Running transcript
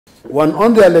One,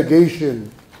 on the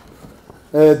allegation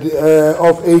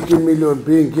of 80 million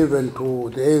being given to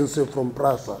the ANC from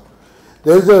Prasa,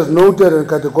 the ANC has noted and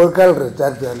categorically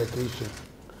reject the allegation,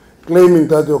 claiming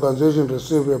that the organization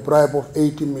received a bribe of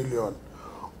 80 million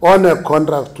on a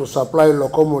contract to supply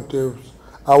locomotives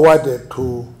awarded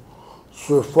to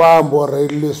Swifambo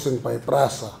Rail Leasing by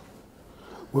Prasa.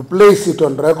 We place it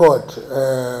on record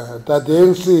that the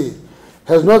ANC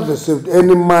has not received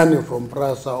any money from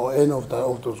Prasa or any of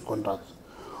those contracts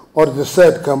or the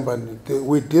said company.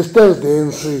 We distance the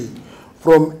ANC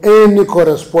from any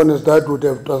correspondence that would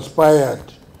have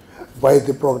transpired by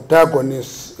the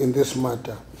protagonists in this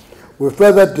matter. We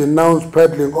further denounce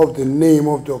peddling of the name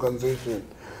of the organization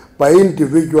by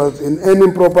individuals in any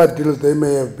improper deals they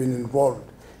may have been involved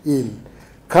in.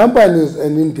 Companies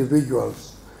and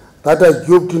individuals that are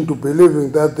duped into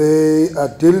believing that they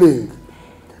are dealing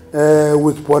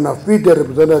with bona fide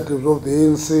representatives of the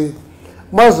ANC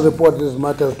must report these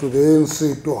matters to the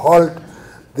ANC to halt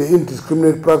the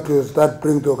indiscriminate practices that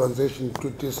bring the organization to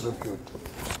disrepute.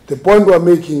 The point we're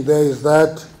making there is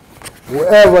that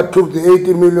whoever took the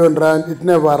 80 million rand, it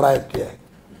never arrived here.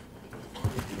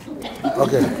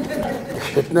 Okay,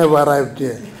 it never arrived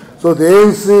here. So the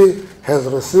ANC has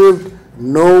received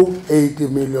no 80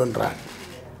 million rand.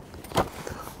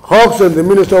 Hawks and the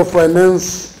Minister of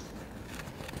Finance,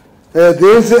 the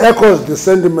ANC echoes the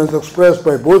sentiments expressed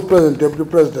by both President and Deputy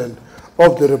President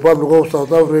of the Republic of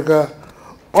South Africa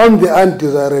on the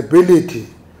undesirability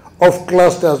of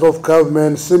clusters of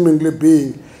government seemingly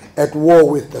being at war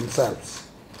with themselves.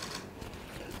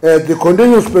 The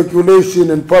continued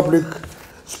speculation and public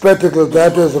spectacle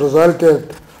that has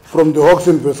resulted from the Hawks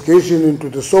investigation into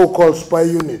the so-called spy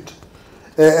unit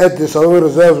at the South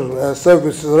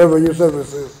Reserve Revenue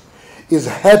Services is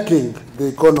hurting the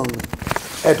economy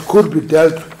and could be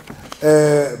dealt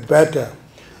better.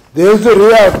 The ANC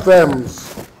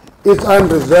reaffirms its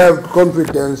unreserved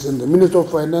confidence in the Minister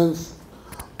of Finance,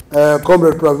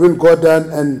 Comrade Pravin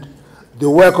Gordhan, and the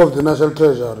work of the National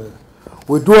Treasury.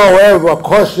 We do, however,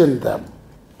 caution them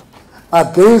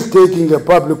against taking a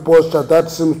public posture that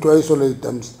seems to isolate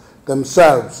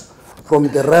themselves from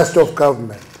the rest of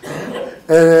government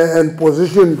and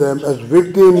position them as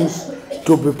victims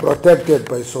to be protected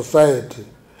by society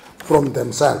from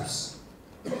themselves.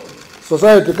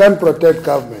 Society can't protect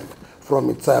government from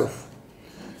itself.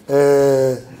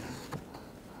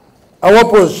 Our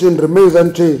position remains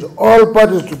unchanged. All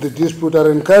parties to the dispute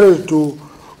are encouraged to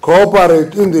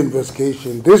cooperate in the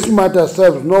investigation. This matter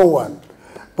serves no one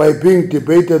by being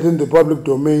debated in the public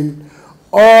domain.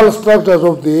 All structures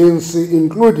of the ANC,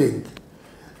 including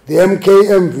the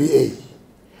MKMVA,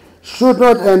 should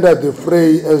not enter the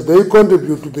fray as they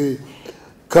contribute to the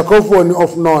cacophony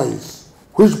of noise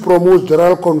which promotes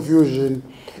general confusion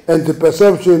and the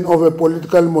perception of a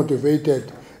politically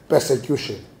motivated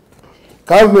persecution.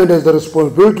 Government has the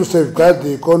responsibility to safeguard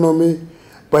the economy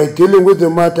by dealing with the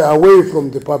matter away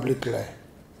from the public eye.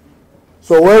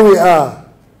 So where we are,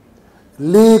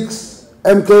 leaks,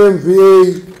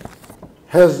 MKMVA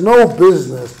has no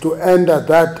business to enter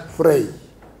that fray.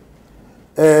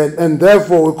 And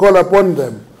therefore we call upon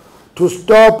them to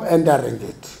stop entering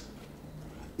it.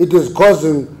 It is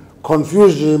causing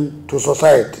confusion to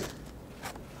society.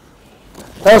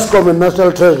 Eskom and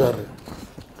National Treasury.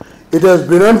 It has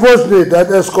been unfortunate that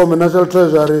Eskom and National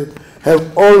Treasury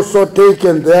have also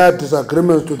taken their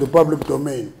disagreements to the public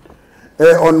domain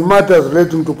on matters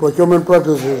relating to procurement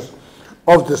practices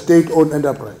of the state-owned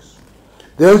enterprise.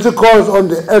 The ANC calls on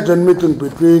the urgent meeting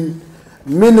between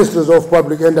Ministers of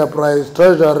Public Enterprise,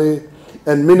 Treasury,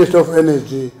 and Minister of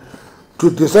Energy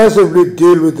to decisively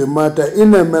deal with the matter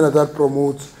in a manner that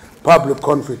promotes public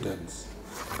confidence.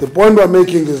 The point we're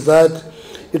making is that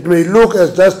it may look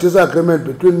as just disagreement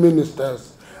between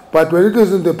ministers, but when it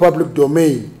is in the public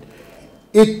domain,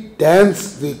 it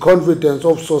dents the confidence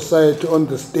of society on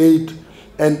the state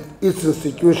and its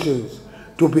institutions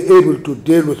to be able to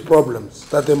deal with problems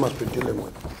that they must be dealing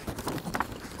with.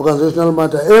 Organizational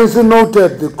matter. ANC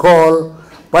noted the call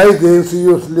by the ANC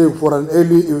Youth League for an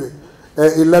early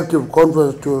elective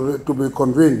conference to be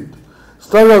convened.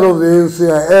 Structures of the ANC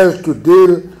are urged to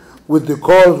deal with the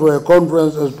calls for a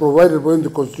conference as provided for in the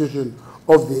Constitution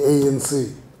of the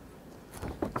ANC.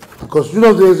 The Constitution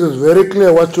of the ANC is very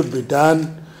clear what should be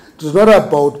done. It is not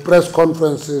about press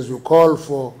conferences, you call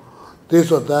for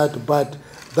this or that, but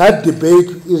that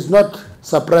debate is not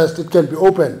suppressed. It can be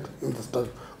opened in the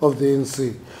structure of the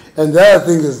ANC. And the other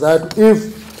thing is that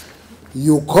if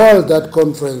you call that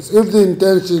conference, if the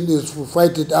intention is to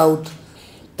fight it out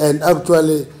and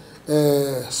actually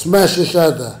smash each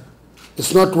other,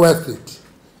 it's not worth it.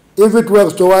 If it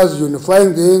works towards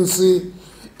unifying the ANC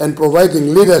and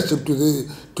providing leadership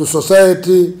to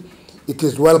society, it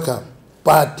is welcome.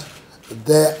 But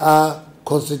there are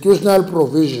constitutional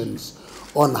provisions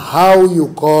on how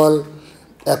you call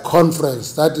a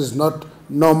conference that is not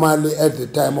normally at the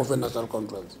time of a national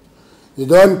conference. You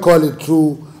don't call it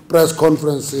through press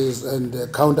conferences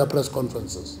and counter press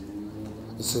conferences.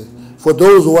 You see, for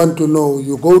those who want to know,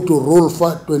 you go to Rule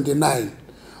 29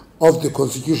 of the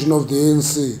Constitution of the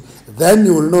ANC. Then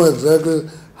you will know exactly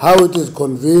how it is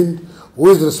convened, who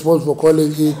is responsible for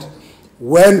calling it,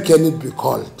 when can it be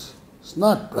called. It's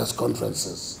not press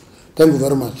conferences. Thank you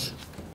very much.